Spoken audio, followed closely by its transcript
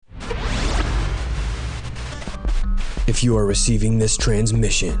If you are receiving this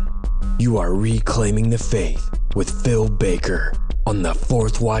transmission, you are reclaiming the faith with Phil Baker on the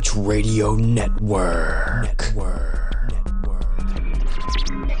Fourth Watch Radio Network.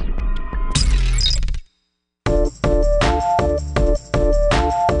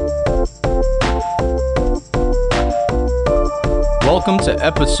 Welcome to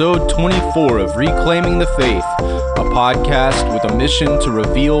episode 24 of Reclaiming the Faith, a podcast with a mission to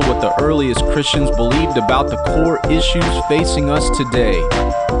reveal what the earliest Christians believed about the core issues facing us today.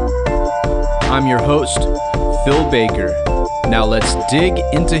 I'm your host, Phil Baker. Now let's dig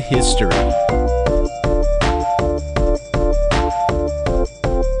into history.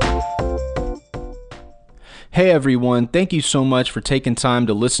 Hey everyone, thank you so much for taking time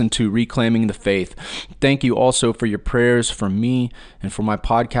to listen to Reclaiming the Faith. Thank you also for your prayers for me and for my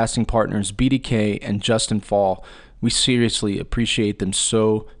podcasting partners BDK and Justin Fall. We seriously appreciate them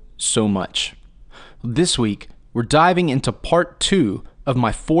so much. This week, we're diving into part 2 of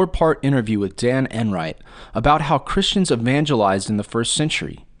my 4-part interview with Dan Enright about how Christians evangelized in the first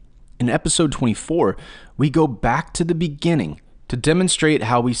century. In episode 24, we go back to the beginning to demonstrate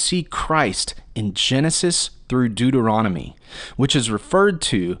how we see Christ in Genesis through Deuteronomy, which is referred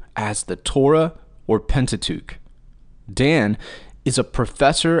to as the Torah or Pentateuch. Dan is a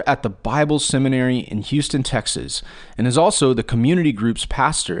professor at the Bible Seminary in Houston, Texas, and is also the community group's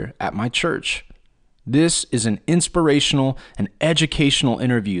pastor at my church. This is an inspirational and educational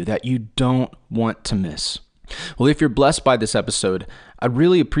interview that you don't want to miss. Well, if you're blessed by this episode, I'd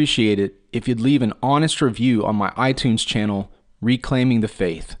really appreciate it if you'd leave an honest review on my iTunes channel, Reclaiming the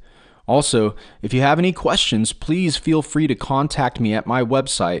Faith. Also, if you have any questions, please feel free to contact me at my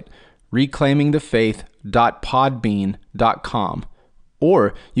website, reclaimingthefaith.podbean.com,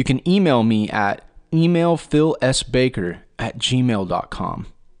 or you can email me at emailphilsbaker@gmail.com.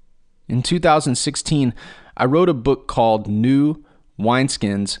 In 2016, I wrote a book called New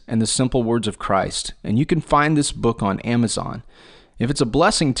Wineskins and the Simple Words of Christ, and you can find this book on Amazon. If it's a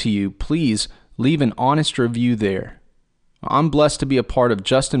blessing to you, please leave an honest review there. I'm blessed to be a part of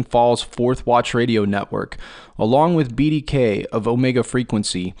Justin Fall's Fourth Watch Radio Network, along with BDK of Omega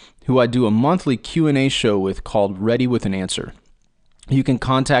Frequency, who I do a monthly Q&A show with called Ready with an Answer. You can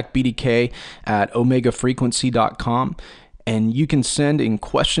contact BDK at omegafrequency.com, and you can send in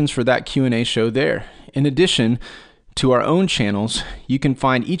questions for that Q&A show there. In addition to our own channels, you can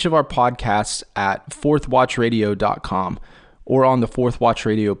find each of our podcasts at fourthwatchradio.com or on the Fourth Watch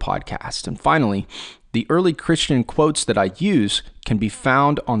Radio podcast. And finally, the early Christian quotes that I use can be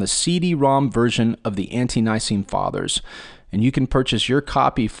found on the CD-ROM version of the Ante-Nicene Fathers, and you can purchase your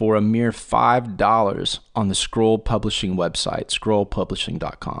copy for a mere $5 on the Scroll Publishing website,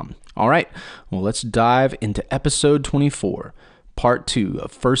 scrollpublishing.com. All right, well, let's dive into episode 24, part 2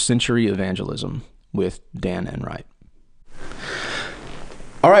 of First Century Evangelism with Dan Enright.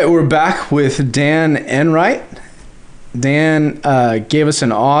 All right, we're back with Dan Enright. Dan gave us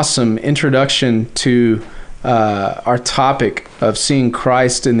an awesome introduction to our topic of seeing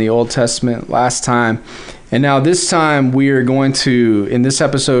Christ in the Old Testament last time. And now this time in this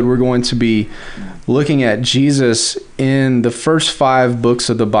episode, we're going to be looking at Jesus in the first 5 books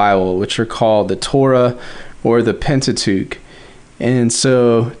of the Bible, which are called the Torah or the Pentateuch. And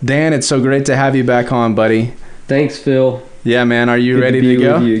so, Dan, it's so great to have you back on, buddy. Thanks, Phil. Yeah, man. Are you ready to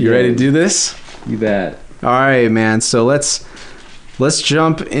go? You ready to do this? You bet. All right, man. So let's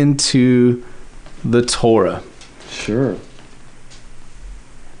jump into the Torah. Sure.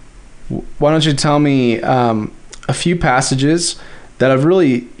 Why don't you tell me a few passages that have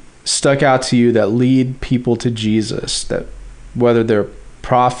really stuck out to you that lead people to Jesus, that whether they're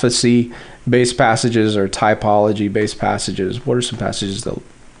prophecy-based passages or typology-based passages, what are some passages that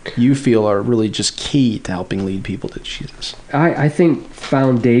you feel are really just key to helping lead people to Jesus? I think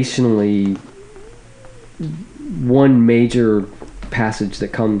foundationally, one major passage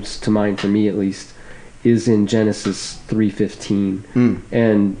that comes to mind for me at least is in Genesis 3:15.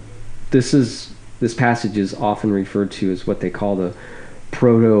 And this passage is often referred to as what they call the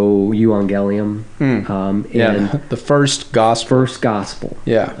proto-evangelium. And the first gospel. First gospel.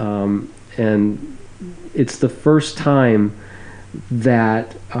 Yeah. And it's the first time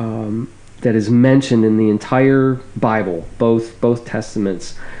that that is mentioned in the entire Bible, both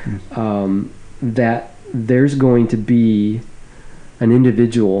testaments, that there's going to be an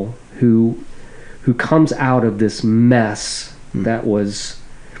individual who comes out of this mess that was,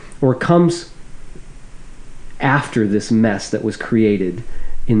 or comes after this mess that was created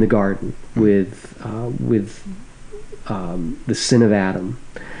in the garden with the sin of Adam,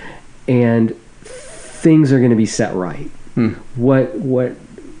 and things are going to be set right. What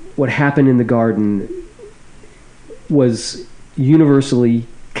happened in the garden was universally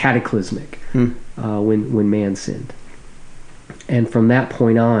cataclysmic when man sinned. And from that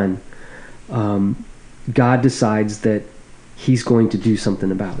point on, God decides that he's going to do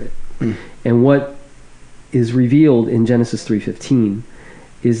something about it. And what is revealed in Genesis 3:15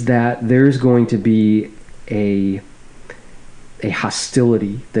 is that there's going to be a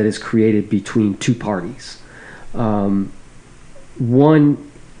hostility that is created between two parties. One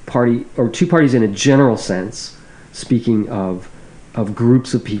party, or two parties in a general sense, speaking of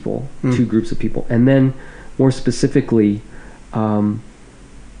groups of people, two groups of people, and then more specifically,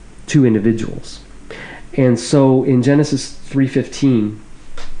 two individuals. And so in Genesis 3:15,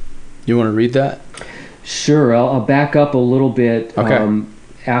 You want to read that? sure, I'll back up a little bit. Okay.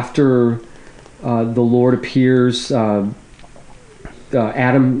 After the Lord appears, the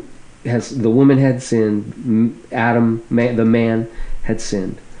woman had sinned. The man had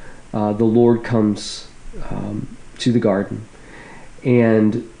sinned. The Lord comes to the garden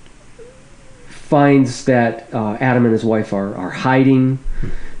and finds that Adam and his wife are hiding.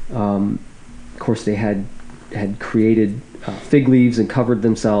 Of course, they had created fig leaves and covered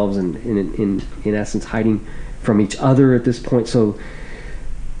themselves, and in essence hiding from each other at this point. So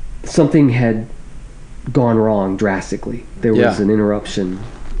something had gone wrong drastically. There was an interruption,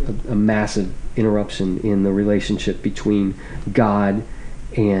 a massive interruption in the relationship between God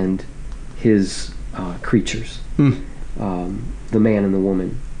and his creatures, the man and the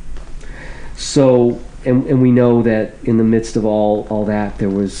woman. So, and we know that in the midst of all that, there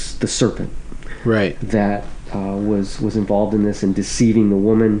was the serpent, Right. that was involved in this and deceiving the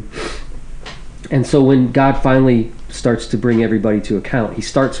woman. And so when God finally starts to bring everybody to account, he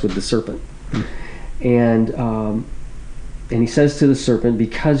starts with the serpent. And he says to the serpent,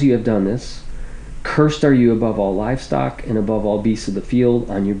 "Because you have done this, cursed are you above all livestock and above all beasts of the field.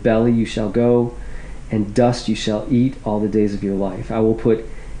 On your belly you shall go, and dust you shall eat all the days of your life. I will put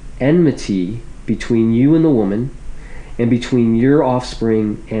enmity between you and the woman, and between your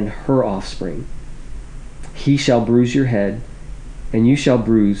offspring and her offspring. He shall bruise your head, and you shall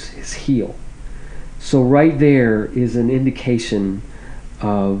bruise his heel." So right there is an indication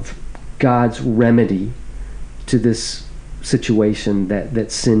of God's remedy to this situation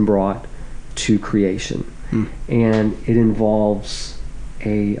that sin brought to creation. And it involves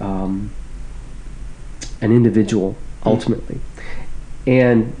an individual ultimately.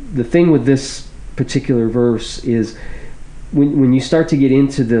 And the thing with this particular verse is when you start to get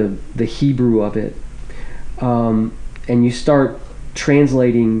into the Hebrew of it, and you start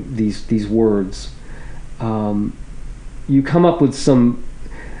translating these words, you come up with some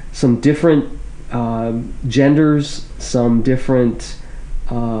different genders, some different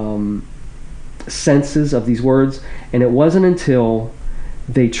senses of these words. And it wasn't until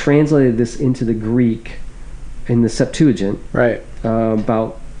they translated this into the Greek in the Septuagint, Right.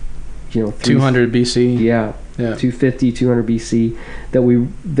 about 200 BC. yeah, 250, 200 BC,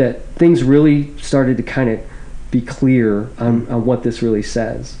 that things really started to kind of be clear on what this really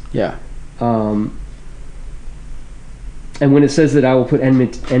says. Yeah. And when it says that I will put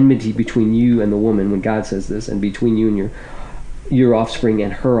enmity between you and the woman, when God says this, and between you and your offspring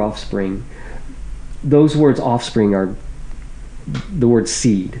and her offspring, those words offspring are the word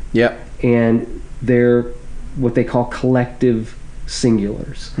seed. Yep. And they're what they call collective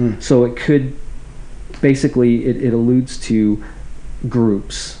singulars. So it could basically it alludes to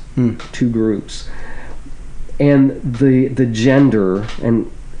groups, two groups. And the gender,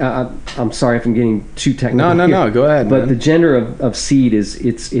 and I'm sorry if I'm getting too technical. No, go ahead. But man. the gender of seed is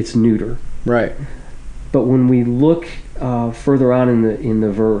it's neuter. Right. But when we look further on in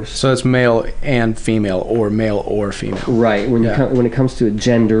the verse, So it's male and female, or male or female. right, when it comes to a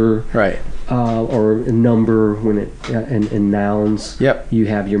gender, Right. or a number, when it in nouns, Yep. you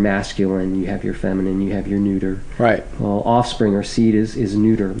have your masculine, you have your feminine, you have your neuter. Right. Well, offspring or seed is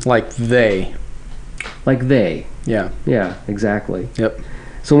neuter, Like they. like they. Yeah. Yeah, exactly. Yep.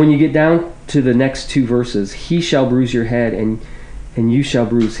 So when you get down to the next two verses, he shall bruise your head and you shall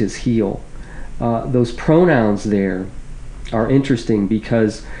bruise his heel. Those pronouns there are interesting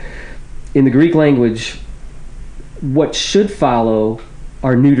because in the Greek language, what should follow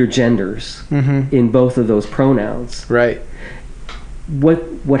are neuter genders in both of those pronouns. Right.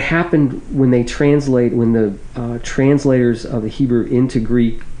 What happened when the translators of the Hebrew into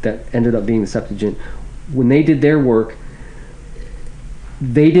Greek that ended up being the Septuagint, when they did their work,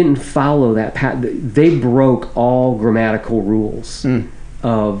 they didn't follow that pattern. They broke all grammatical rules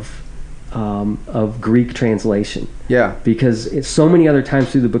of Greek translation. Yeah. Because it's so many other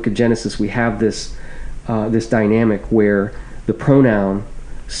times through the book of Genesis we have this dynamic where the pronoun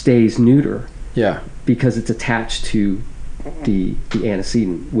stays neuter, Yeah. because it's attached to the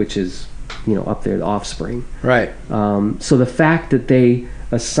antecedent, which is, up there, the offspring. Right. So the fact that they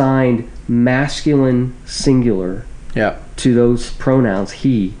assigned masculine singular Yeah. to those pronouns,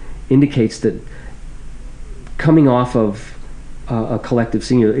 he, indicates that coming off of a collective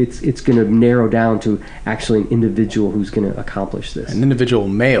singular, it's going to narrow down to actually an individual who's going to accomplish this. An individual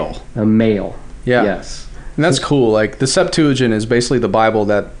male. A male. Yeah. Yes. And that's cool. Like, the Septuagint is basically the Bible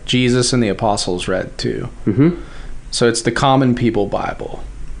that Jesus and the apostles read too. Mm-hmm. So it's the common people Bible.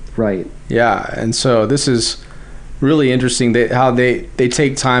 Right. Yeah. And so this is really interesting how they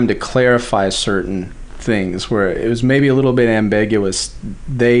take time to clarify certain things where it was maybe a little bit ambiguous.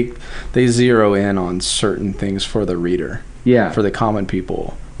 They zero in on certain things for the reader. Yeah. For the common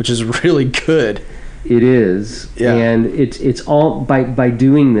people, which is really good. It is. Yeah. And it's all by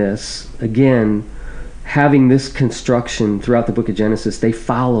doing this, again, having this construction throughout the book of Genesis, they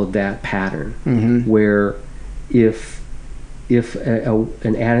followed that pattern. Mm-hmm. Where if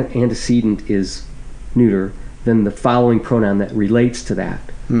an antecedent is neuter, then the following pronoun that relates to that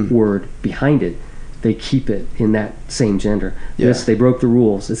word behind it, they keep it in that same gender. Yeah. Yes, they broke the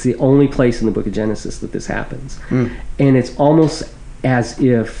rules. It's the only place in the book of Genesis that this happens. And it's almost as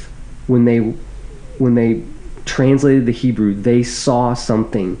if when they translated the Hebrew, they saw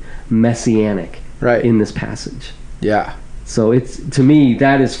something messianic Right. in this passage. Yeah. So to me,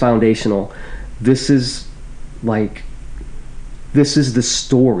 that is foundational. This is the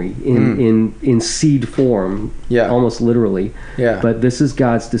story in seed form, Yeah. almost literally. Yeah. But this is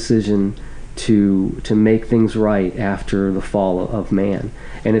God's decision to make things right after the fall of man,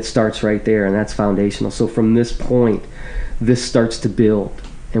 and it starts right there, and that's foundational. So from this point, this starts to build,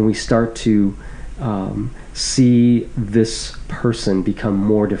 and we start to see this person become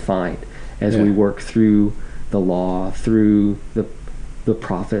more defined as we work through the law, through the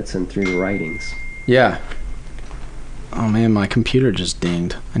prophets, and through the writings. Yeah. Oh man, my computer just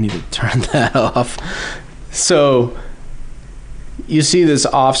dinged. I need to turn that off. So you see this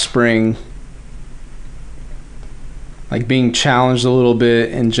offspring like being challenged a little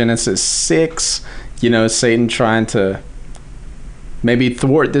bit in Genesis 6, Satan trying to maybe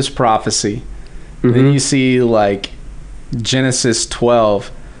thwart this prophecy. Mm-hmm. Then you see like Genesis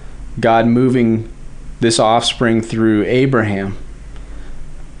 12, God moving this offspring through Abraham.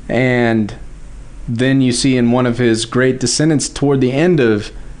 And then you see in one of his great descendants toward the end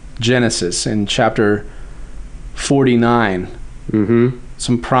of Genesis, in chapter 49,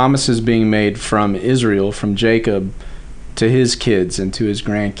 some promises being made from Israel, from Jacob, to his kids and to his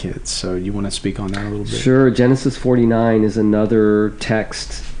grandkids. So you want to speak on that a little bit? Sure. Genesis 49 is another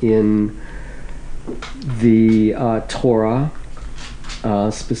text in the Torah,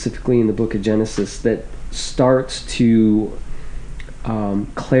 specifically in the book of Genesis, that starts to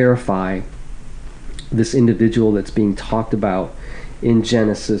clarify this individual that's being talked about in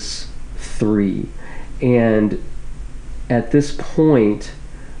Genesis 3. And at this point,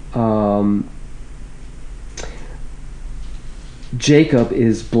 Jacob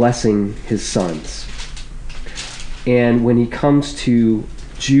is blessing his sons. And when he comes to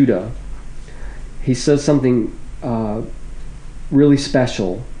Judah, he says something really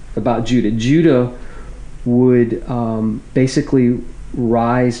special about Judah. Judah would basically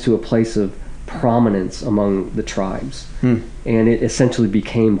rise to a place of prominence among the tribes. And it essentially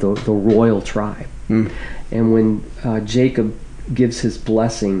became the royal tribe. And when Jacob gives his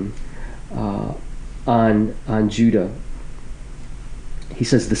blessing on Judah, he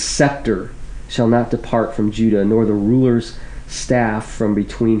says, "The scepter shall not depart from Judah, nor the ruler's staff from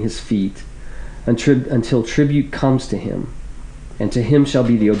between his feet, until tribute comes to him, and to him shall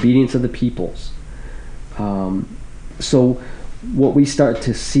be the obedience of the peoples." So what we start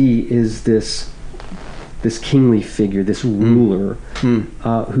to see is this kingly figure, this ruler,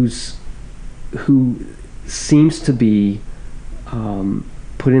 who seems to be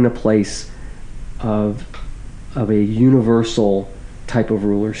put in a place of a universal type of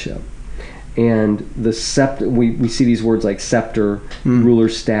rulership. And the scepter, we see these words like scepter, ruler,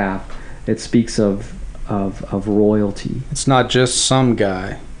 staff. It speaks of royalty. It's not just some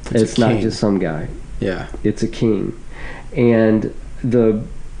guy. It's not just some guy. Yeah. It's a king. And there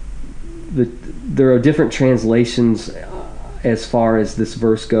are different translations as far as this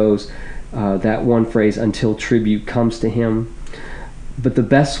verse goes. That one phrase, "until tribute comes to him." But the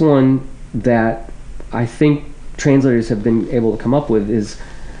best one that I think translators have been able to come up with is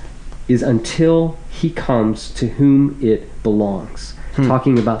 "until he comes to whom it belongs."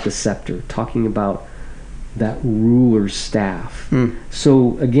 Talking about the scepter, talking about that ruler's staff.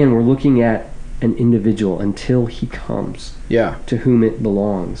 So again, we're looking at an individual until he comes Yeah. to whom it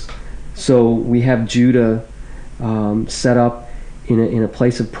belongs. So we have Judah set up in a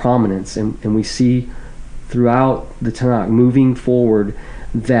place of prominence, and we see throughout the Tanakh moving forward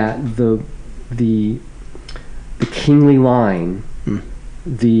that the kingly line,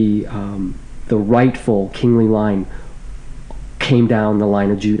 the rightful kingly line, came down the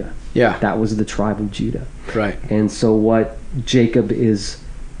line of Judah. Yeah. That was the tribe of Judah. Right. And so what Jacob is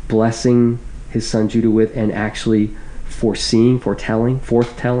blessing his son Judah with, and actually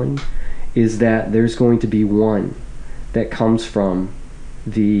forthtelling, is that there's going to be one that comes from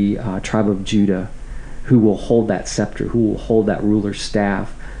the tribe of Judah who will hold that scepter, who will hold that ruler's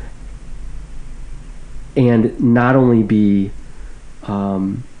staff, and not only be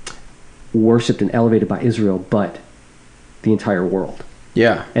worshipped and elevated by Israel, but the entire world.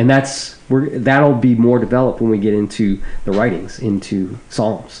 Yeah. And that'll be more developed when we get into the writings, into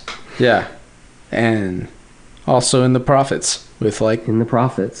Psalms. Yeah. And also in the prophets with In the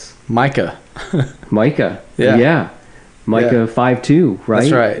prophets. Micah. Micah. Yeah. Yeah. Micah 5:2, right?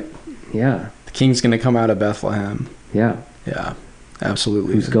 That's right. Yeah. The king's going to come out of Bethlehem. Yeah. Yeah.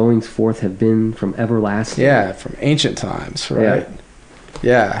 Absolutely. Whose goings forth have been from everlasting. Yeah, from ancient times, right?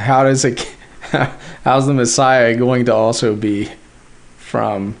 Yeah. How's the Messiah going to also be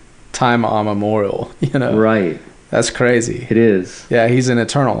from time immemorial, Right. That's crazy. It is. Yeah, he's an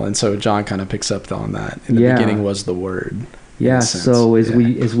eternal, and so John kind of picks up on that. In the beginning was the Word. Yeah, so as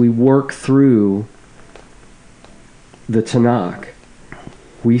we work through the Tanakh,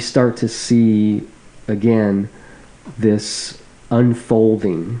 we start to see again this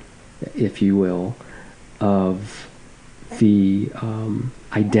unfolding, if you will, of the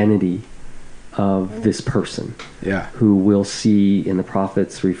identity of this person, who we'll see in the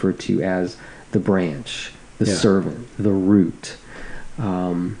prophets referred to as the branch, the servant, the root.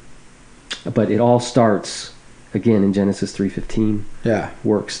 But it all starts again in Genesis 3:15.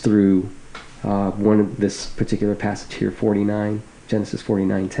 Works through this particular passage here, 49, Genesis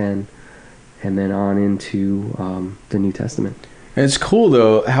 49:10, and then on into the New Testament. And it's cool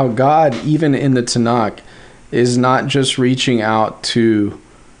though how God, even in the Tanakh, is not just reaching out to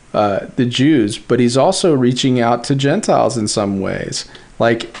the Jews, but he's also reaching out to Gentiles in some ways.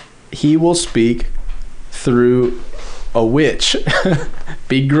 Like, he will speak through a witch,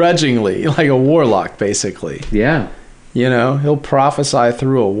 begrudgingly, like a warlock, basically. Yeah. He'll prophesy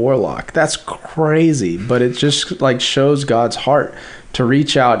through a warlock. That's crazy, but it just shows God's heart to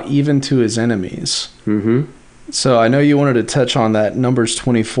reach out even to his enemies. Mm-hmm. So I know you wanted to touch on that Numbers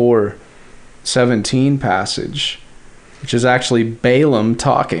 24:17 passage, which is actually Balaam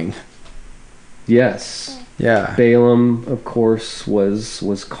talking. Yes. Yeah. Balaam, of course,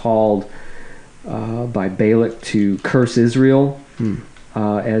 was called by Balak to curse Israel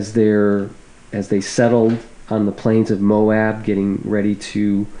as they settled on the plains of Moab, getting ready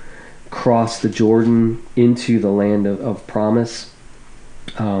to cross the Jordan into the land of promise.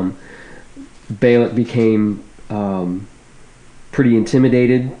 Balak became pretty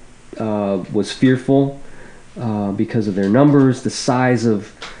intimidated, was fearful because of their numbers, the size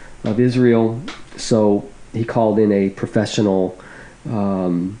of Israel. So he called in a professional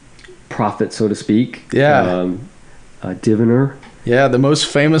prophet, so to speak. Yeah. A diviner. Yeah, the most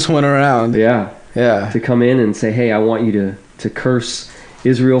famous one around. Yeah. Yeah. To come in and say, hey, I want you to curse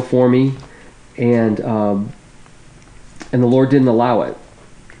Israel for me. And the Lord didn't allow it.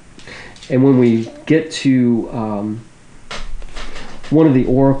 And when we get to one of the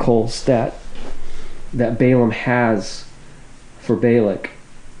oracles that Balaam has for Balak,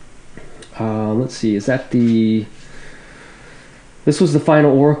 let's see, this was the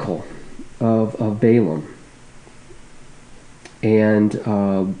final oracle of Balaam. And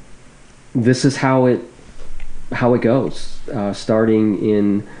this is how it goes, starting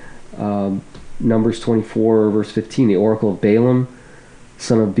in Numbers 24, verse 15, the oracle of Balaam,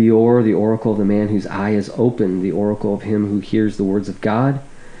 son of Beor, the oracle of the man whose eye is open, the oracle of him who hears the words of God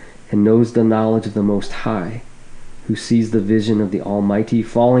and knows the knowledge of the Most High, who sees the vision of the Almighty,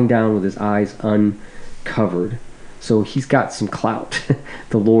 falling down with his eyes uncovered. So he's got some clout.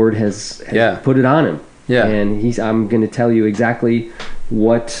 The Lord has put it on him. Yeah. And I'm going to tell you exactly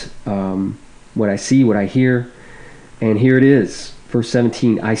what I see, what I hear. And here it is, verse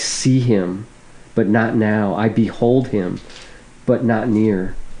 17, I see him, but not now. I behold him, but not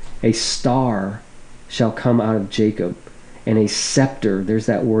near. A star shall come out of Jacob, and a scepter, there's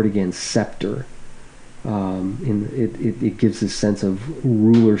that word again, scepter. It gives this sense of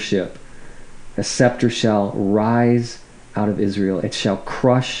rulership. A scepter shall rise out of Israel. It shall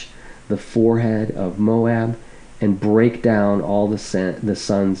crush the forehead of Moab and break down all the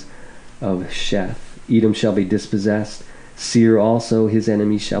sons of Sheth. Edom shall be dispossessed. Seir also, his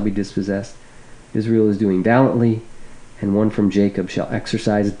enemies shall be dispossessed. Israel is doing valiantly, and one from Jacob shall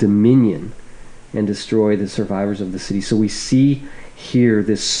exercise dominion and destroy the survivors of the city. So we see here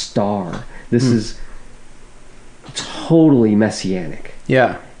this star. This is totally messianic.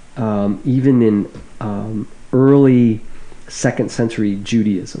 Yeah. Even in early 2nd century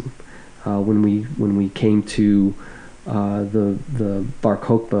Judaism, when we came to the Bar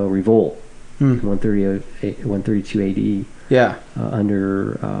Kokhba revolt, 132 AD. Yeah.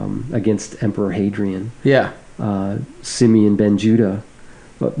 Under against Emperor Hadrian. Yeah. Simeon ben Judah,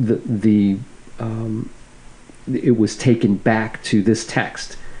 it was taken back to this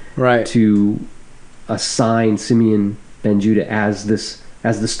text, right, to assign Simeon ben Judah as the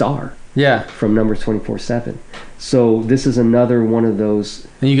star. Yeah. From Numbers 24:7. So this is another one of those.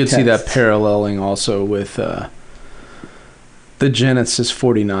 And you could texts. see that paralleling also with the Genesis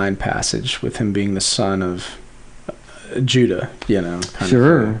 49 passage, with him being the son of Judah,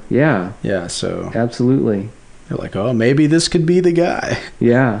 Sure. Yeah. Yeah. So absolutely. They're like, oh, maybe this could be the guy.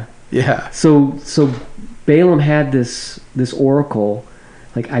 Yeah. Yeah. So Balaam had this oracle,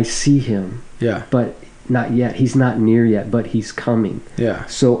 like, I see him. Yeah. But not yet. He's not near yet, but he's coming. Yeah.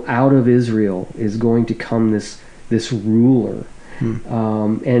 So out of Israel is going to come this ruler.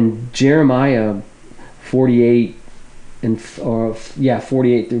 And Jeremiah 48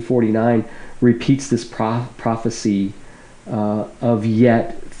 48 through 49 repeats this prophecy of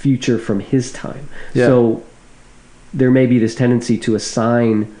yet future from his time. Yeah. So there may be this tendency to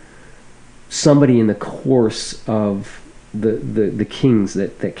assign somebody in the course of the kings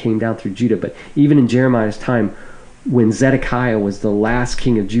that came down through Judah. But even in Jeremiah's time, when Zedekiah was the last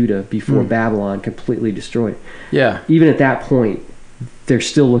king of Judah before Babylon completely destroyed it, yeah, even at that point, they're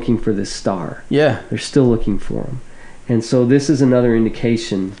still looking for this star. Yeah. They're still looking for him. And so this is another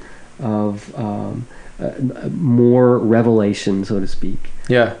indication of more revelation, so to speak,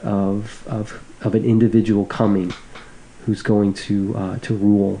 yeah, of an individual coming who's going to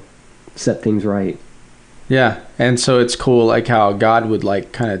rule, set things right. Yeah. And so it's cool, like how God would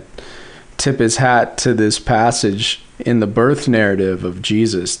like kind of tip his hat to this passage in the birth narrative of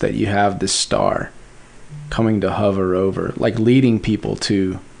Jesus, that you have this star coming to hover over, like leading people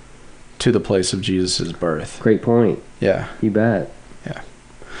to the place of Jesus's birth. Great point. Yeah. You bet. Yeah.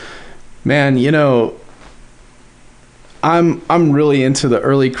 Man, I'm really into the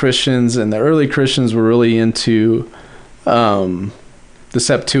early Christians, and the early Christians were really into the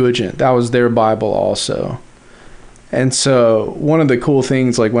Septuagint. That was their Bible also. And so one of the cool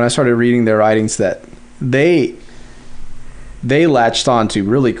things, like when I started reading their writings, that they latched onto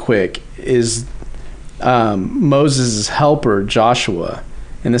really quick is Moses' helper Joshua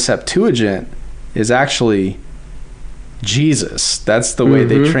in the Septuagint is actually Jesus. That's the way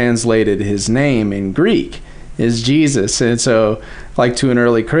they translated his name in Greek, is Jesus. And so, like, to an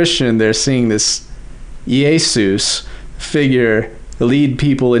early Christian, they're seeing this Jesus figure lead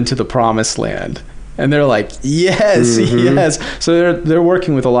people into the promised land. And they're like, yes, yes. So they're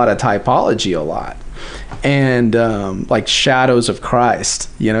working with a lot of typology a lot. And like shadows of Christ,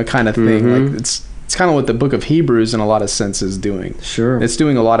 kind of thing. Like it's kind of what the book of Hebrews in a lot of sense is doing. Sure. It's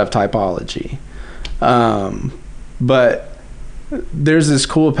doing a lot of typology. But there's this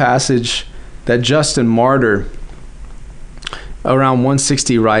cool passage that Justin Martyr around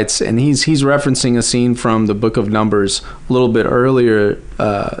 160 writes, and he's referencing a scene from the book of Numbers a little bit earlier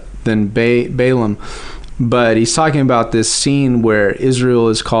than Balaam, but he's talking about this scene where Israel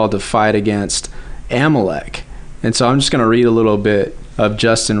is called to fight against Amalek. And so I'm just going to read a little bit of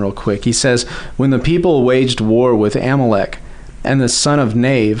Justin real quick. He says, when the people waged war with Amalek, and the son of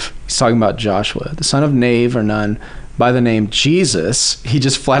Nave, he's talking about Joshua, the son of Nave or Nun, by the name Jesus, he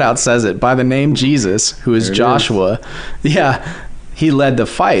just flat out says it, by the name Jesus, who is Joshua. Yeah, he led the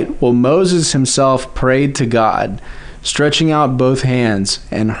fight. Well, Moses himself prayed to God, stretching out both hands,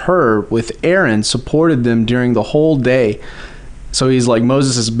 and Hur with Aaron supported them during the whole day. So he's like,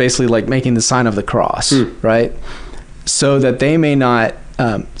 Moses is basically like making the sign of the cross, right? So that they may not,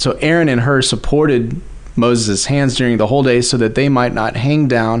 so Aaron and Hur supported Moses' hands during the whole day so that they might not hang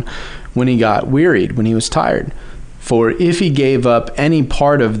down when he got wearied, when he was tired. For if he gave up any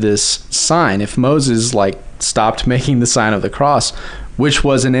part of this sign, if Moses like stopped making the sign of the cross, which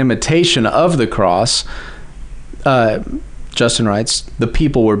was an imitation of the cross, Justin writes, the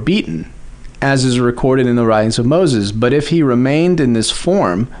people were beaten, as is recorded in the writings of Moses. But if he remained in this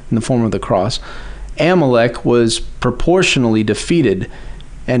form, in the form of the cross, Amalek was proportionally defeated,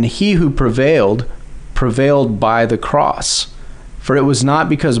 and he who prevailed by the cross. For it was not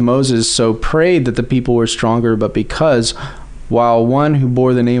because Moses so prayed that the people were stronger, but because while one who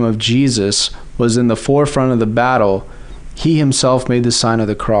bore the name of Jesus was in the forefront of the battle, he himself made the sign of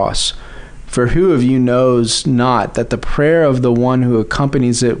the cross. For who of you knows not that the prayer of the one who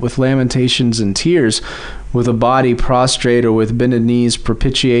accompanies it with lamentations and tears, with a body prostrate or with bended knees,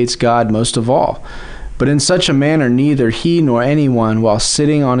 propitiates God most of all? But in such a manner neither he nor anyone, while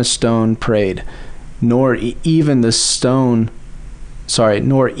sitting on a stone, prayed, nor even the stone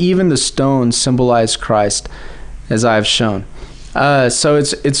symbolized Christ, as I have shown. So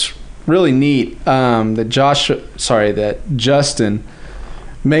it's really neat that Justin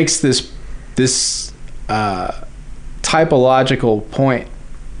makes this typological point,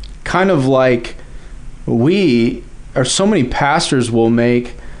 kind of like so many pastors will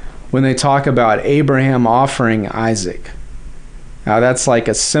make when they talk about Abraham offering Isaac. Now that's like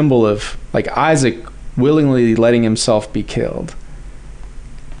a symbol of like Isaac willingly letting himself be killed.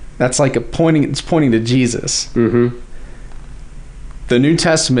 That's like it's pointing to Jesus. Mm-hmm. The New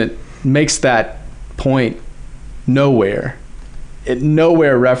Testament makes that point nowhere. It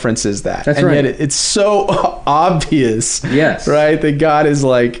nowhere references that. That's and right. Yet it's so obvious. Yes. Right? That God is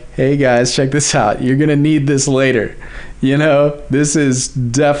like, hey guys, check this out. You're going to need this later. You know, this is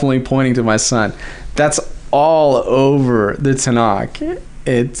definitely pointing to my son. That's all over the Tanakh.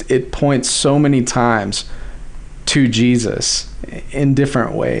 It points so many times to Jesus in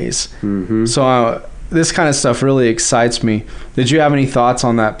different ways. Mm-hmm. So this kind of stuff really excites me. Did you have any thoughts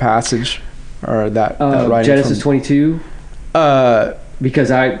on that passage or that writing? Genesis 22?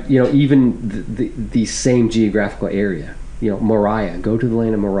 Because even the same geographical area, Moriah, go to the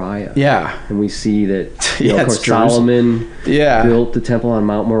land of Moriah. Yeah. And we see that, of course, Jerusalem. Solomon Yeah. built the temple on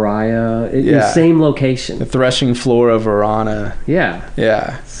Mount Moriah. The same location. The threshing floor of Arana. Yeah.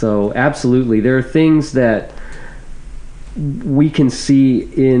 Yeah. So absolutely. There are things that we can see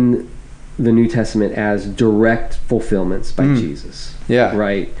in the New Testament as direct fulfillments by Jesus. Yeah.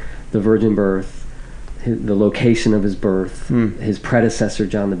 Right? The virgin birth, the location of his birth, his predecessor,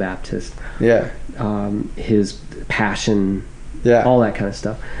 John the Baptist. Yeah. His passion, Yeah. all that kind of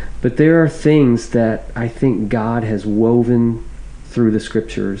stuff. But there are things that I think God has woven through the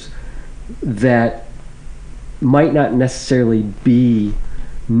scriptures that might not necessarily be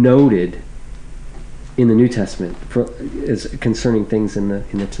noted in the New Testament as concerning things in the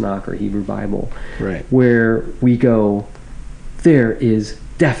Tanakh or Hebrew Bible, Right. where we go, there is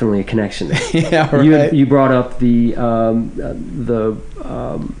definitely a connection there. Yeah, right. You brought up the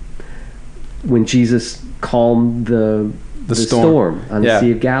when Jesus calmed the storm on the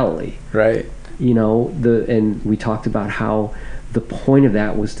Sea of Galilee. Right. And we talked about how the point of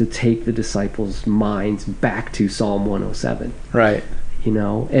that was to take the disciples' minds back to Psalm 107. Right.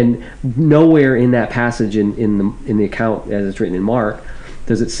 And nowhere in that passage in the account as it's written in Mark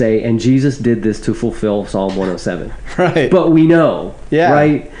does it say, and Jesus did this to fulfill Psalm 107. Right. But we know, Yeah.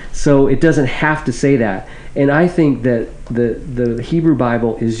 right? So it doesn't have to say that. And I think that the Hebrew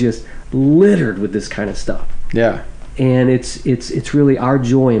Bible is just littered with this kind of stuff. Yeah. And it's really our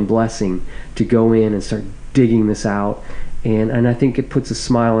joy and blessing to go in and start digging this out. And I think it puts a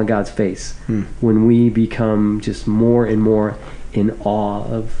smile on God's face when we become just more and more in awe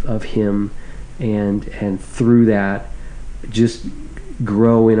of Him, and through that just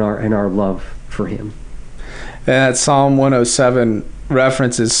grow in our love for Him. And that Psalm 107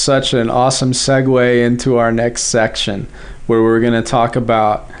 reference is such an awesome segue into our next section, where we're going to talk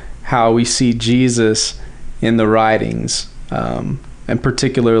about how we see Jesus in the writings, and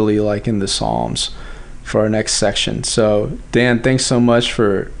particularly like in the Psalms for our next section. So Dan, thanks so much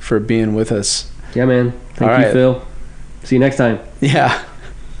for being with us. Yeah, man. Thank All you, right. Phil. See you next time. Yeah.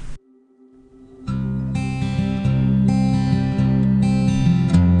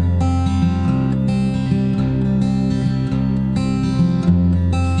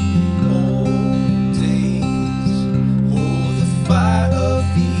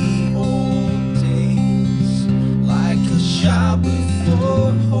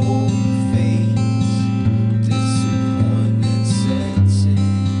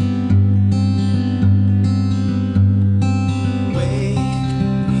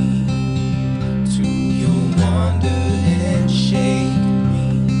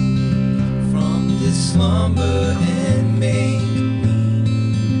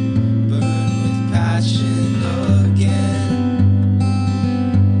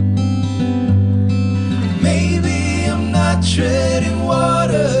 Treading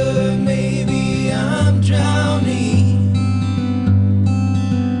water, maybe I'm drowning.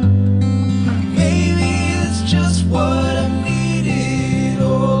 Maybe it's just what I needed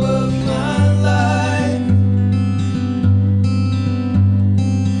all of my life.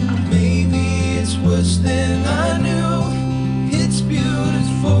 Maybe it's worse than I knew. It's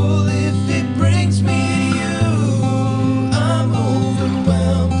beautiful if it brings me to you.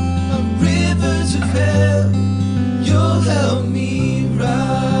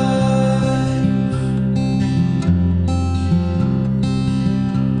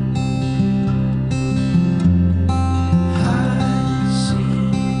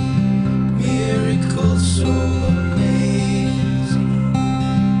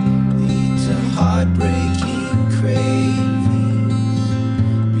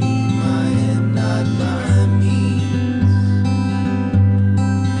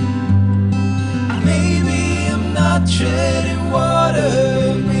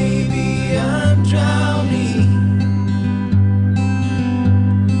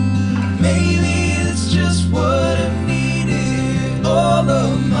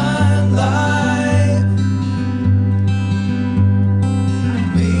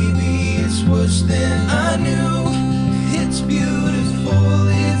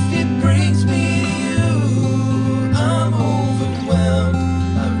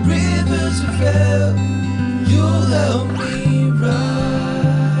 help me rise.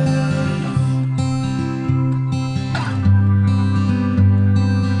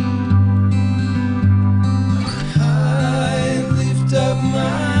 I lift up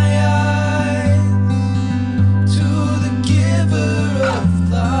my eyes to the giver of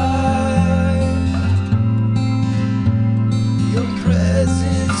life. Your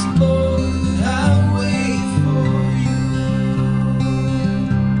presence, Lord, I wait for you.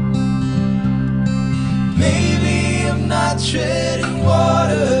 Maybe I'm not treading